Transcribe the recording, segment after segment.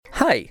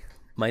Hi,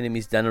 my name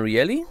is Dan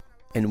Ariely,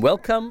 and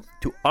welcome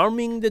to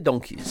Arming the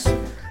Donkeys,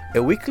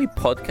 a weekly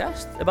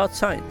podcast about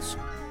science.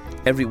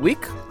 Every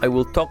week, I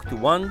will talk to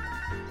one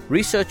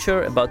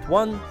researcher about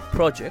one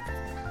project.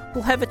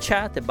 We'll have a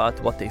chat about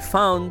what they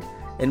found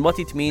and what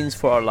it means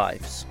for our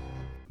lives.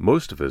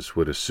 Most of us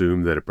would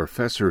assume that a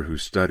professor who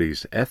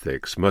studies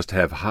ethics must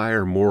have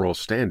higher moral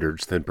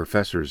standards than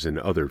professors in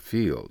other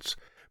fields.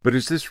 But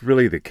is this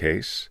really the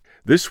case?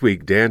 This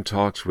week, Dan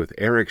talks with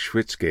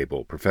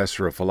Schwitzgebel,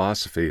 professor of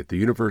philosophy at the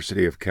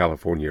University of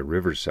California,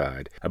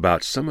 Riverside,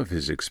 about some of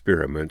his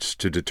experiments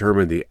to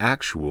determine the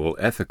actual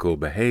ethical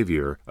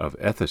behavior of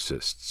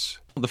ethicists.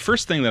 The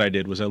first thing that I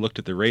did was I looked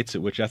at the rates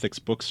at which ethics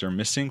books are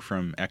missing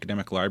from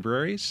academic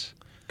libraries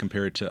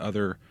compared to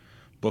other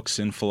books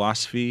in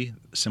philosophy,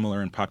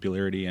 similar in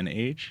popularity and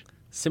age.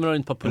 Similar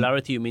in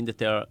popularity, you mean that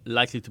they are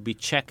likely to be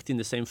checked in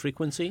the same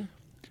frequency?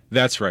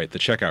 That's right. The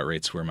checkout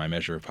rates were my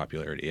measure of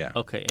popularity, yeah.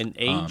 Okay, and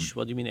age?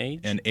 What do you mean age?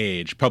 And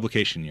age,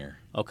 publication year.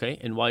 Okay,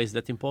 and why is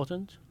that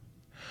important?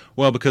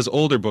 Well, because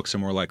older books are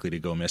more likely to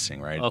go missing,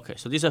 right? Okay,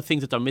 so these are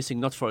things that are missing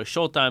not for a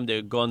short time,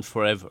 they're gone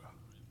forever.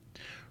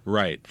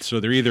 Right.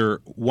 So they're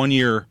either 1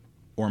 year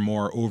or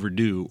more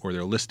overdue, or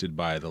they're listed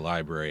by the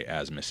library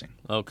as missing.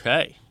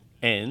 Okay,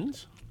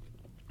 and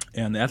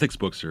the ethics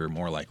books are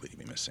more likely to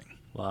be missing.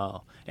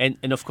 Wow. And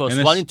of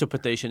course, one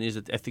interpretation is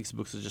that ethics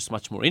books are just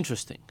much more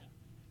interesting.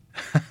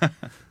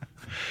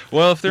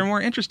 Well, if they're more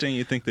interesting,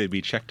 you'd think they'd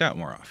be checked out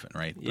more often,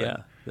 right?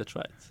 Yeah, that's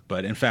right.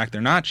 But in fact, they're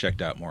not checked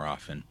out more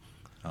often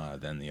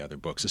than the other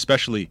books.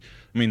 Especially,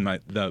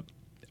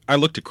 I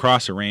looked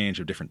across a range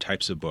of different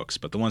types of books,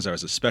 but the ones I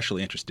was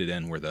especially interested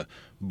in were the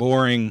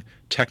boring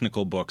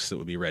technical books that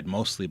would be read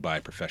mostly by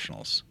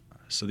professionals.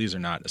 So these are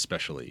not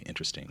especially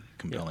interesting,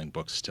 compelling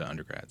books to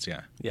undergrads,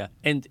 yeah. Yeah.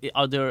 And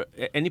are there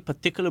any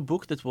particular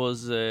book that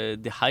was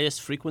the highest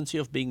frequency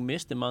of being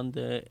missed among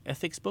the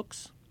ethics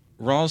books?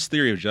 Rawls'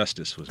 Theory of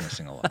Justice was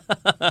missing a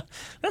lot.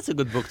 That's a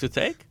good book to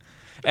take.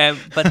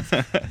 But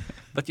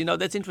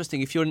that's interesting.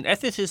 If you're an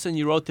ethicist and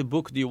you wrote a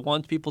book, do you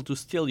want people to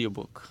steal your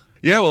book?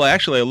 Yeah, well,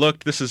 actually, I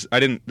looked. This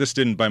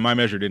didn't, by my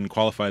measure, didn't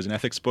qualify as an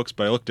ethics book,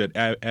 but I looked at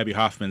Abby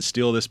Hoffman's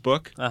Steal This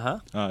Book,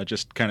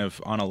 just kind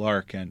of on a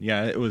lark, and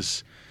yeah,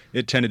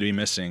 it tended to be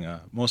missing.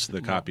 Most of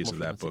the copies of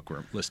that book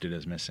were listed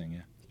as missing,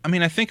 yeah.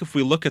 I think if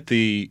we look at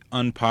the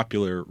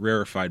unpopular,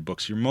 rarefied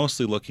books, you're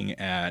mostly looking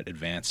at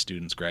advanced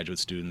students, graduate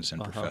students,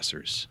 and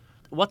professors.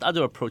 What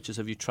other approaches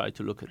have you tried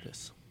to look at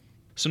this?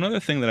 So another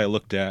thing that I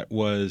looked at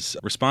was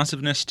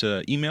responsiveness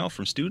to email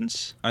from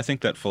students. I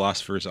think that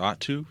philosophers ought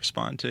to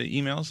respond to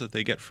emails that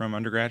they get from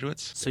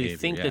undergraduates. So you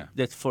think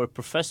that for a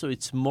professor,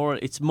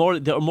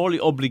 they're morally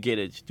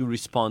obligated to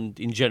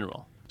respond in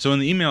general? So in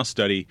the email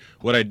study,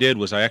 what I did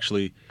was I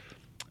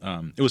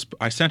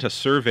sent a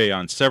survey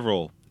on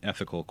several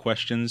ethical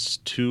questions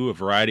to a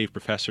variety of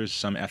professors,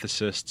 some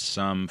ethicists,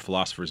 some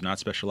philosophers not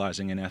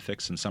specializing in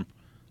ethics, and some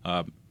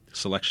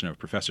selection of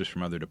professors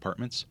from other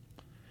departments.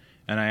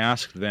 And I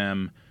asked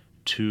them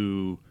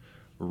to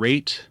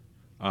rate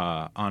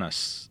on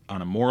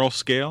a moral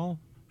scale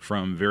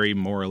from very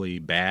morally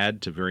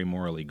bad to very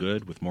morally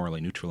good, with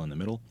morally neutral in the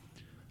middle,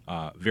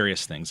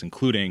 various things,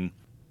 including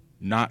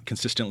not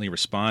consistently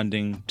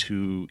responding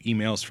to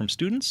emails from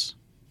students.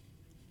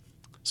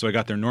 So I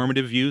got their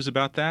normative views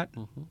about that,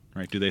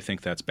 right? Do they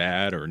think that's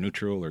bad or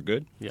neutral or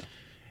good? Yeah.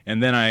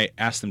 And then I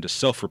asked them to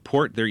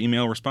self-report their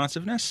email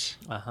responsiveness.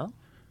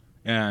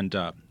 And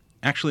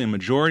actually, a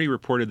majority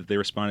reported that they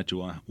responded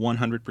to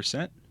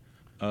 100%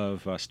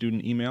 of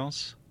student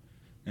emails.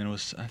 And it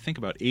was, I think,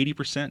 about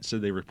 80%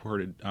 said they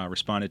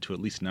responded to at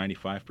least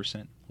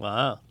 95%.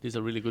 Wow, these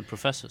are really good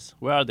professors.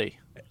 Where are they?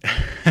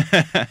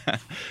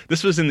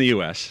 This was in the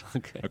U.S.,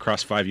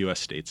 across 5 U.S.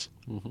 states.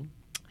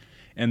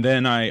 And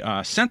then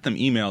I sent them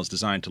emails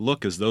designed to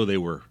look as though they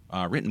were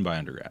written by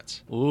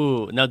undergrads.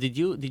 Ooh, now did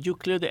you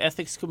clear the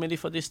ethics committee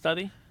for this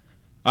study?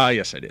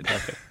 Yes, I did.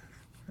 Okay.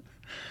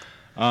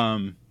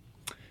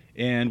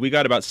 And we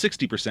got about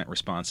 60%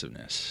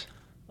 responsiveness.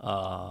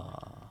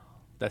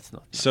 That's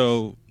not nice.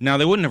 So now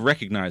they wouldn't have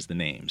recognized the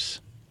names,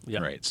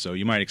 right? So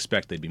you might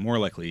expect they'd be more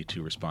likely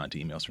to respond to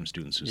emails from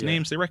students whose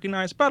names they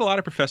recognize. But a lot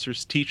of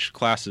professors teach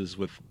classes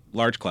with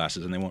large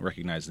classes, and they won't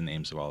recognize the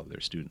names of all of their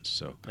students.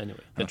 So anyway,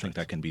 I don't think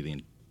that can be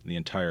the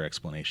entire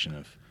explanation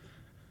of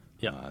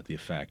the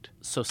effect.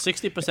 So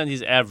 60%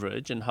 is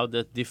average, and how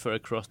that differ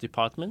across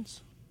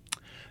departments?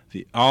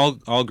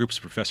 All groups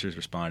of professors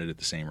responded at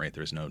the same rate.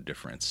 There's no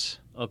difference.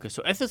 Okay,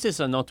 so ethicists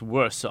are not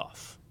worse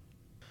off.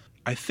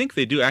 I think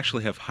they do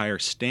actually have higher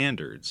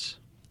standards,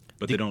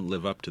 but they don't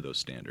live up to those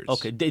standards.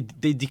 Okay,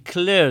 they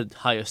declared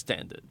higher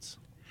standards.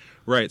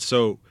 Right,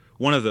 so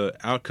one of the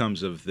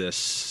outcomes of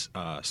this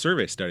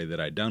survey study that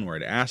I'd done where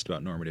I'd asked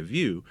about normative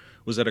view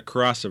was that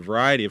across a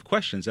variety of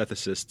questions,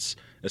 ethicists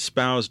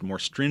espoused more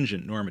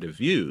stringent normative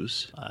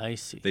views. I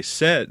see. They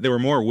said they were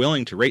more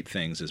willing to rate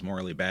things as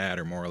morally bad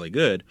or morally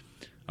good,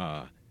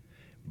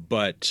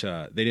 but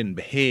they didn't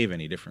behave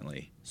any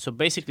differently. So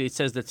basically it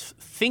says that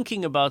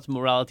thinking about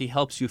morality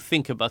helps you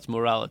think about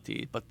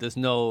morality, but there's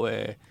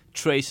no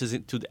traces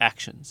to the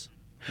actions.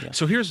 Yeah.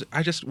 So here's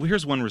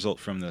one result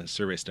from the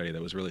survey study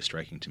that was really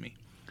striking to me.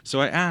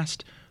 So I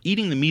asked,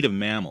 eating the meat of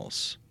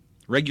mammals,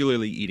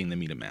 regularly eating the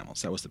meat of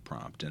mammals, that was the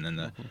prompt. And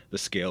then the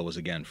scale was,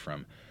 again,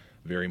 from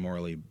very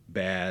morally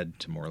bad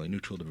to morally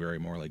neutral to very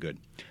morally good.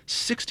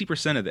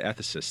 60% of the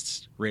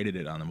ethicists rated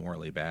it on the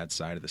morally bad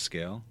side of the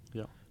scale,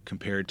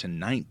 compared to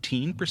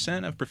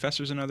 19% of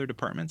professors in other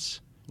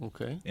departments.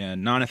 Okay.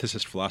 And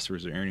non-ethicist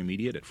philosophers are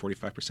intermediate at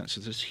 45%.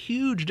 So there's a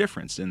huge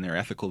difference in their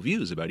ethical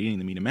views about eating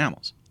the meat of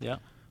mammals. Yeah.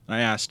 I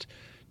asked,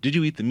 did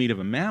you eat the meat of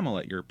a mammal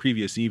at your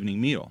previous evening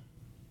meal?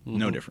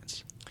 No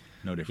difference.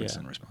 No difference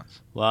in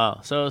response.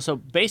 Wow. So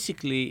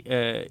basically,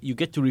 you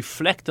get to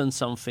reflect on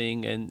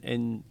something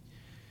and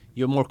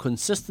you're more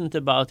consistent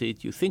about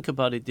it. You think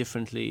about it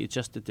differently. It's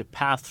just that the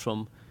path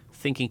from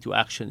thinking to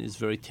action is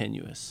very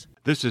tenuous.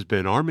 This has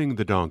been Arming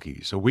the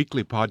Donkeys, a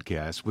weekly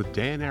podcast with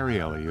Dan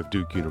Ariely of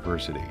Duke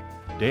University.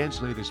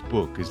 Dan's latest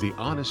book is The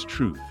Honest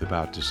Truth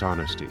About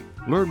Dishonesty.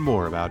 Learn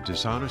more about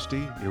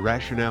dishonesty,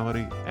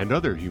 irrationality, and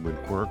other human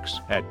quirks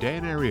at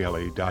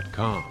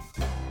danariely.com.